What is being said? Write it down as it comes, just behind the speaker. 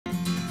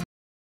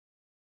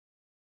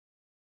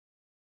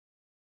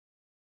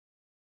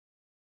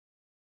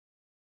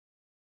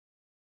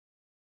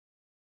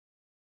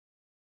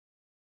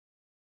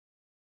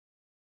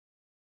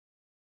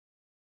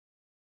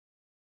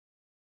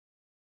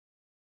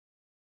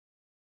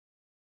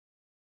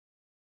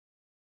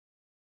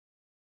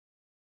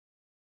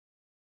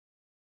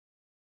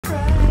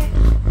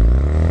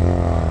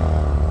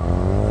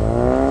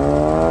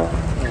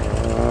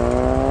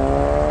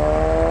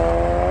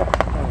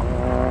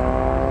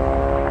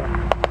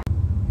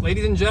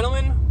Ladies and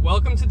gentlemen,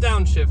 welcome to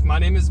Downshift. My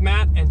name is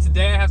Matt, and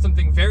today I have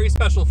something very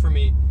special for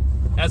me.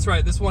 That's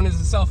right, this one is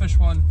a selfish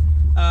one.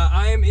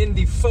 I am in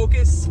the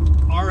Focus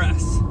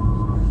RS.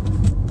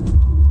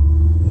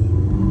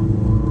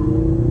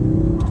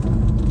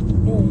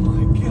 Oh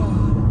my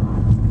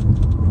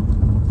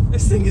god.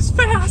 This thing is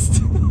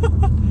fast!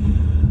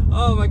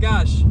 Oh my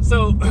gosh.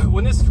 So,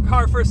 when this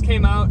car first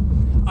came out,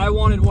 I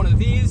wanted one of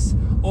these,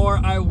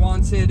 or I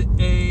wanted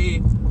a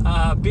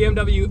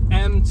BMW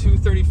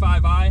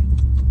M235i.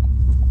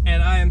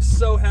 And I am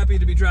so happy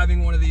to be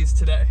driving one of these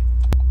today.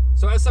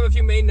 So as some of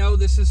you may know,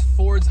 this is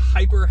Ford's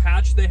hyper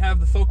hatch. They have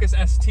the Focus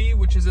ST,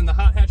 which is in the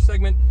hot hatch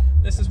segment.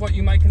 This is what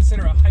you might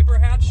consider a hyper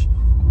hatch,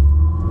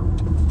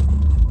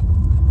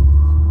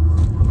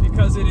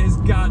 because it has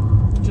got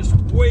just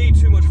way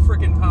too much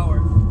freaking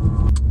power.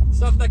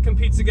 Stuff that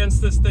competes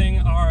against this thing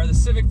are the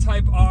Civic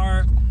Type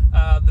R,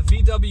 the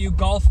VW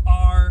Golf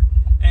R,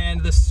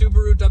 and the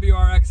Subaru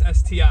WRX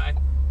STI.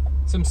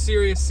 Some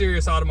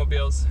serious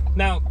automobiles.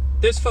 Now,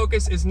 this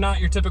Focus is not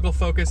your typical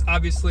Focus,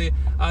 obviously.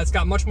 It's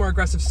got much more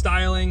aggressive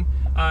styling.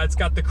 It's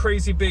got the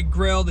crazy big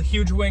grille, the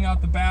huge wing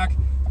out the back,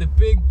 the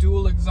big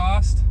dual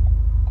exhaust.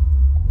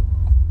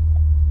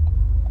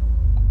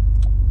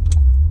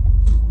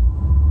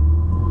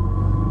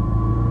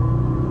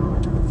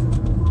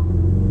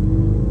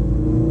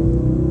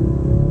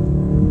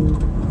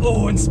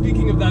 Oh, and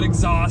speaking of that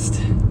exhaust,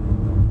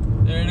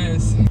 there it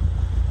is.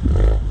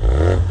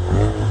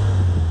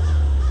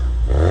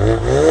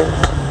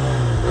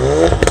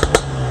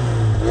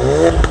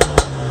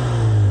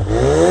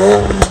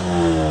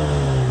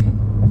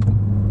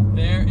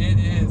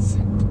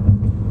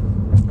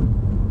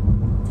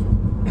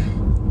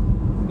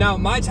 Now,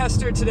 my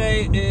tester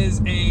today is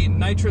a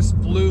Nitrous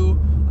Blue,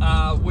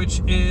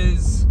 which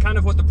is kind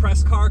of what the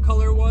press car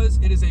color was.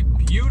 It is a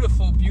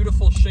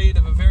beautiful shade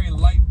of a very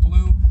light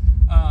blue.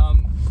 I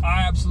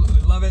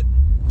absolutely love it.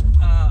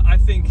 I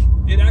think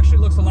it actually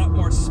looks a lot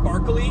more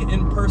sparkly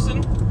in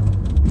person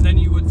than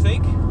you would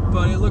think,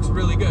 but it looks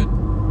really good.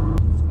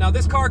 Now,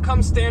 this car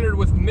comes standard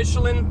with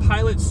Michelin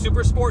Pilot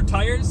Super Sport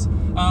tires.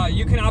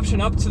 You can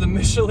option up to the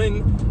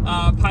Michelin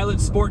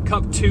Pilot Sport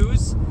Cup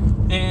 2s,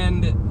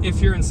 and if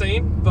you're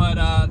insane,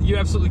 but you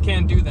absolutely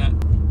can do that.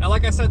 Now,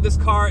 like I said, this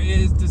car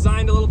is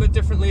designed a little bit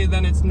differently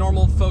than its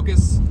normal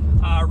Focus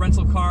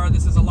rental car.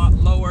 This is a lot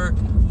lower,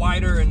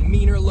 wider, and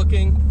meaner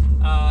looking,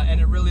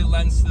 and it really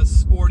lends to the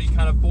sporty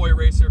kind of boy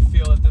racer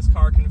feel that this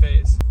car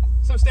conveys.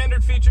 Some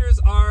standard features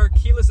are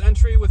keyless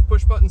entry with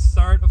push-button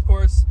start, of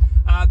course.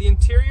 The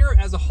interior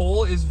as a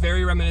whole is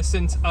very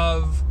reminiscent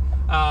of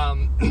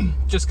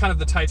just kind of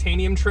the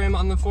titanium trim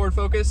on the Ford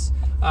Focus.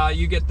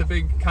 You get the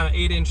big kind of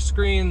 8-inch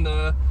screen,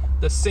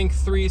 the Sync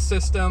 3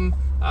 system,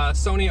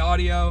 Sony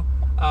audio.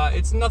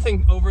 It's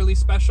nothing overly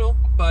special,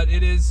 but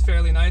it is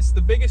fairly nice.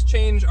 The biggest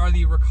change are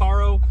the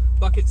Recaro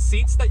bucket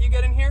seats that you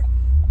get in here.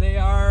 They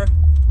are,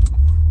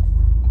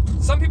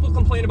 some people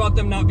complain about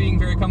them not being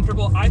very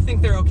comfortable. I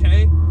think they're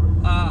okay.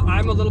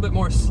 I'm a little bit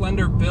more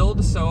slender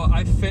build, so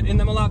I fit in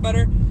them a lot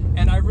better.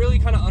 And I really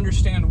kind of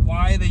understand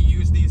why they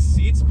use these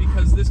seats,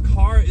 because this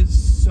car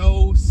is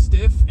so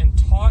stiff and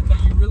taut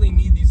that you really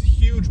need these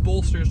huge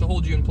bolsters to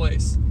hold you in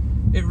place.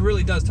 It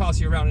really does toss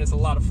you around, and it's a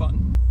lot of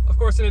fun. Of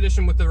course, in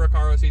addition with the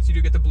Recaro seats, you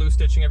do get the blue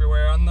stitching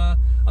everywhere on the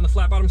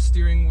flat bottom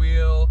steering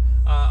wheel,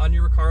 on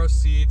your Recaro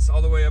seats,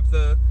 all the way up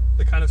the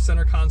kind of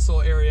center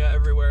console area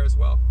everywhere as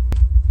well.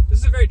 This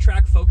is a very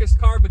track-focused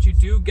car, but you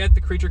do get the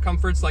creature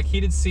comforts like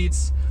heated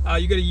seats.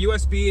 You get a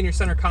USB in your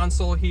center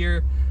console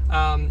here.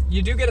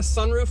 You do get a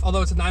sunroof,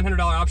 although it's a $900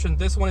 option.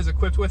 This one is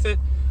equipped with it.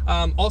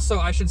 Also,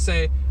 I should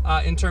say,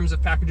 in terms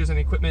of packages and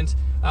equipment,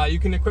 you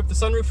can equip the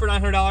sunroof for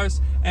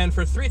 $900, and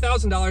for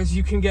 $3,000,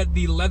 you can get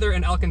the leather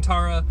and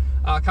Alcantara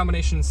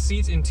combination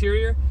seat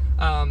interior.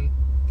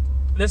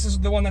 This is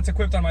the one that's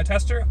equipped on my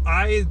tester.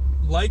 I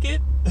like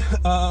it.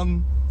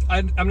 I'm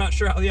not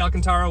sure how the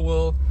Alcantara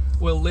will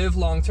live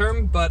long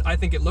term, but I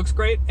think it looks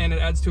great, and it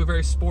adds to a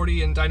very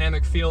sporty and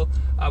dynamic feel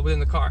within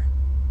the car.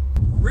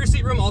 Rear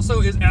seat room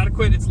also is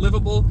adequate. It's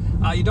livable.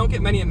 You don't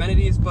get many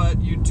amenities,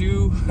 but you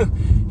do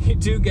you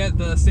do get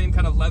the same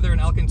kind of leather and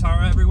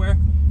Alcantara everywhere.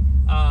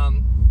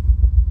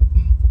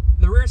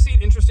 The rear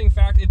seat, interesting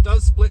fact, it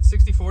does split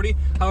 60-40.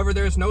 However,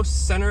 there is no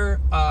center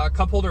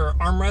cup holder or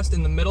armrest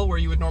in the middle where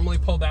you would normally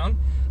pull down.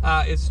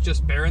 It's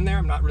just bare in there.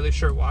 I'm not really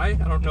sure why.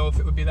 I don't know if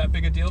it would be that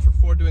big a deal for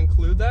Ford to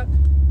include that,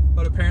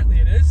 but apparently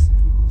it is,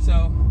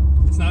 so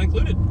it's not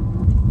included.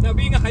 Now,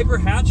 being a hyper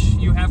hatch,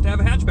 you have to have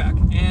a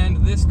hatchback,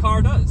 and this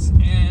car does.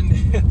 And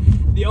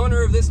the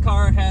owner of this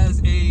car has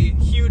a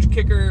huge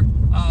kicker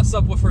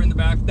subwoofer in the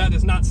back. That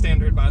is not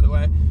standard, by the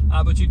way,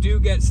 but you do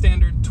get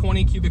standard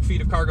 20 cubic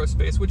feet of cargo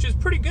space, which is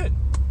pretty good.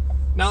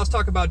 Now let's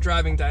talk about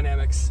driving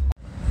dynamics.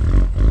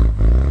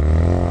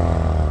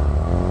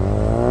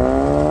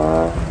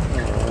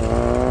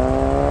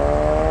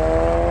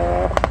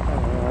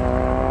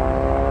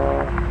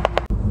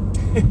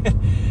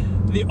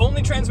 The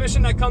only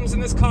transmission that comes in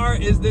this car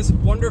is this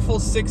wonderful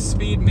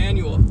 6-speed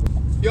manual.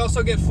 You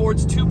also get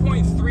Ford's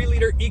 2.3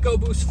 liter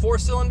EcoBoost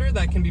 4-cylinder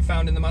that can be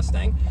found in the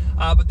Mustang,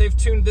 but they've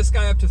tuned this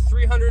guy up to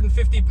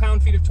 350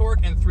 pound-feet of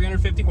torque and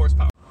 350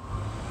 horsepower.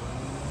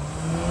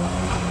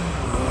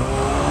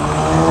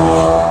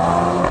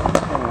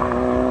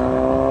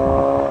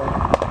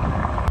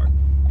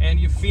 And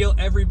you feel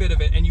every bit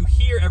of it, and you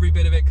hear every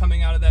bit of it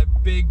coming out of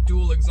that big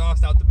dual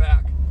exhaust out the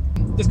back.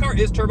 This car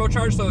is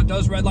turbocharged, so it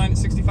does redline at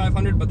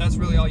 6,500, but that's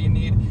really all you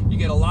need. You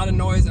get a lot of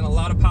noise and a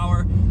lot of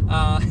power,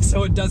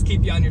 so it does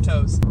keep you on your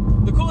toes.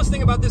 The coolest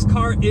thing about this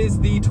car is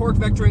the torque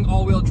vectoring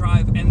all-wheel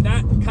drive, and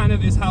that kind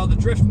of is how the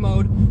drift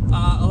mode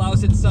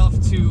allows itself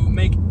to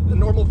make the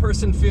normal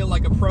person feel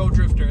like a pro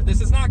drifter.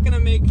 This is not going to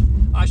make,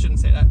 I shouldn't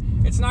say that,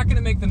 it's not going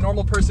to make the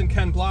normal person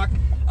Ken Block,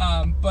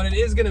 but it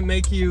is going to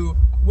make you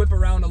whip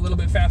around a little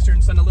bit faster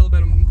and send a little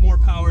bit more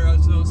power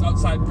out to those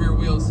outside rear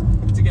wheels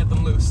to get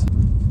them loose.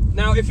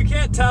 Now, if you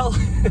can't tell,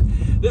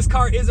 this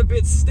car is a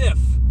bit stiff.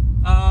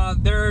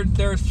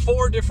 There's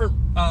 4 different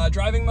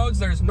driving modes.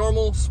 There's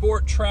normal,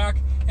 sport, track,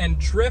 and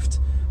drift.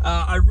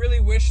 I really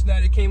wish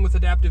that it came with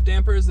adaptive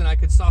dampers and I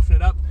could soften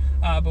it up,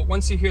 but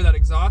once you hear that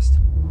exhaust,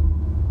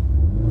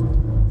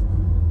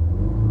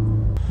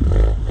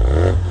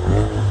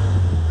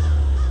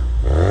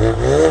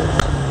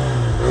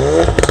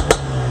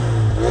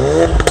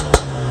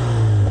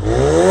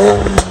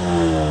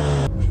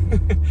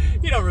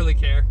 you don't really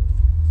care.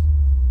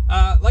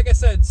 Like I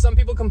said, some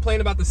people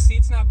complain about the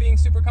seats not being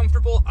super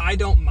comfortable. I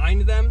don't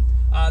mind them.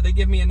 They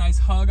give me a nice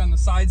hug on the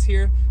sides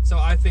here, so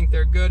I think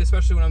they're good,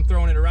 especially when I'm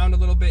throwing it around a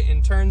little bit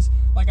in turns.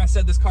 Like I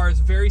said, this car is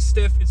very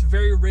stiff, it's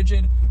very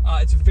rigid,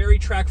 it's very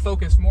track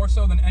focused, more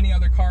so than any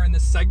other car in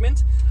this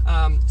segment.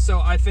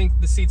 So I think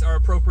the seats are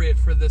appropriate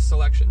for this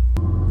selection.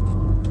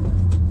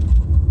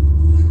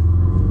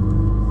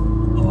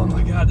 Oh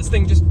my God, this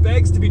thing just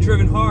begs to be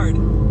driven hard.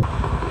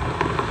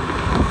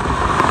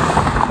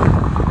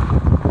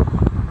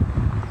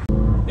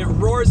 It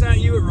roars at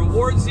you, it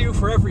rewards you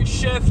for every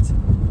shift.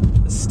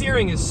 The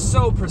steering is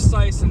so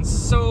precise and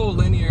so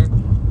linear,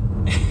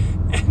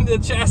 and the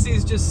chassis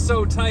is just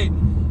so tight.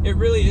 It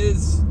really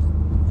is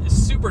a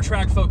super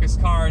track focused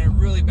car, and it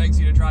really begs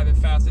you to drive it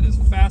fast. It is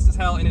fast as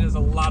hell, and it is a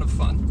lot of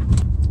fun.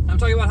 I'm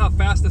talking about how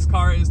fast this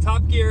car is.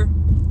 Top Gear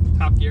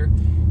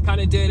kind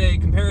of did a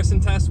comparison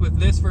test with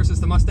this versus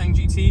the Mustang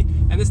GT,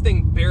 and this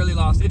thing barely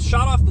lost. It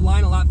shot off the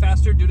line a lot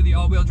faster due to the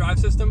all-wheel drive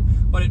system,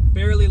 but it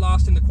barely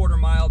lost in the quarter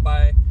mile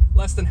by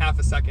less than half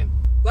a second.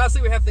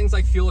 Lastly, we have things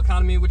like fuel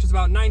economy, which is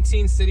about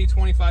 19 city,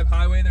 25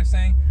 highway, they're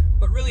saying.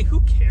 But really, who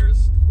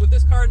cares? With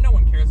this car, no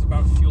one cares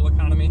about fuel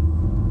economy.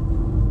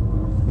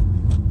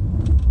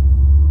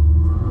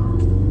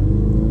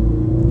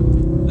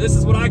 This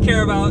is what I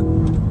care about.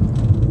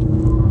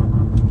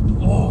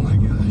 Oh my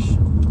gosh.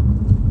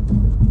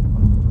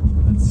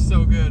 That's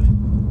so good.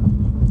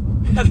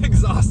 That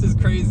exhaust is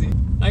crazy.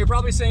 Now you're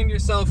probably saying to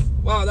yourself,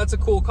 wow, that's a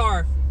cool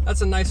car.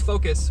 That's a nice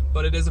Focus,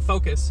 but it is a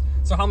Focus.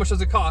 So how much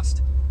does it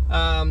cost?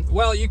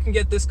 Well, you can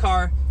get this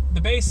car, the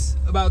base,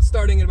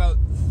 starting at about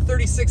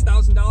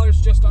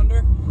 $36,000, just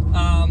under,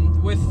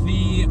 with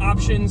the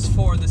options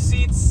for the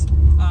seats,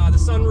 the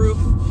sunroof,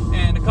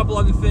 and a couple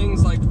other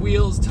things like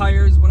wheels,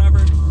 tires, whatever.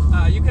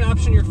 You can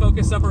option your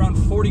Focus up around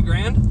 40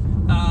 grand.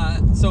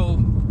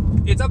 So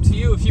it's up to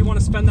you if you want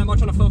to spend that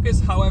much on a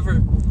Focus.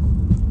 However,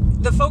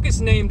 the Focus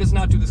name does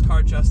not do this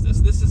car justice.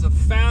 This is a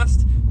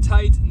fast,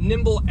 tight,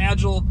 nimble,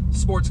 agile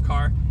sports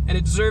car, and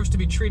it deserves to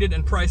be treated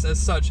and priced as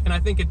such, and I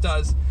think it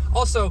does.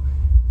 Also,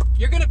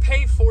 you're gonna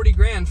pay 40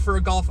 grand for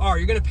a Golf R.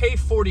 You're gonna pay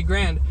 40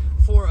 grand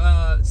for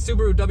a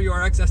Subaru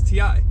WRX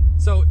STI.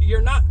 So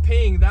you're not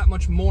paying that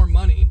much more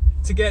money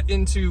to get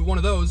into one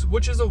of those,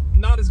 which is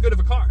not as good of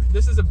a car.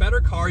 This is a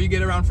better car. You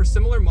get around for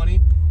similar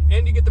money,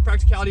 and you get the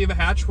practicality of a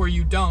hatch where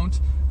you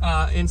don't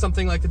in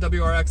something like the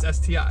WRX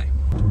STI.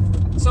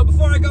 So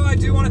before I go, I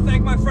do want to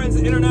thank my friends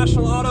at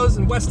International Autos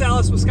in West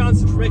Allis,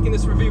 Wisconsin for making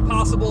this review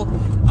possible.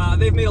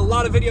 They've made a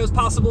lot of videos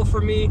possible for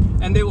me,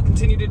 and they will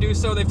continue to do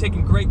so. They've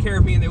taken great care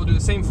of me, and they will do the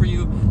same for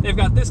you. They've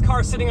got this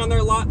car sitting on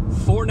their lot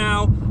for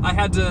now. I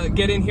had to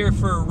get in here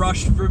for a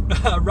rush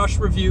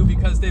review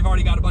because they've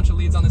already got a bunch of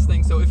leads on this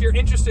thing. So if you're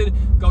interested,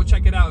 go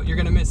check it out. You're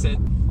going to miss it.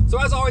 So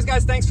as always,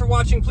 guys, thanks for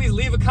watching. Please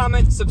leave a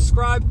comment,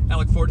 subscribe, and I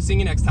look forward to seeing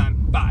you next time.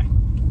 Bye.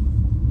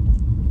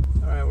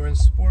 All right, we're in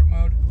sport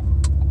mode.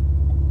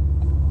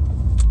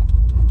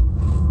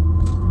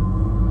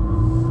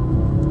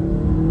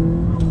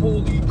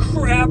 Holy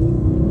crap!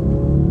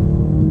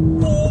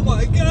 Oh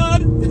my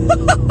god!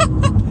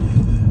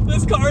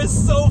 This car is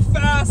so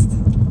fast!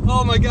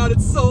 Oh my god,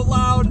 it's so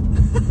loud!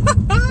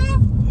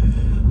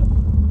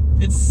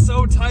 It's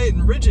so tight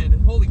and rigid.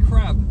 Holy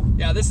crap.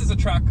 Yeah, this is a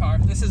track car.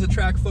 This is a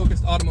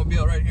track-focused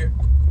automobile right here.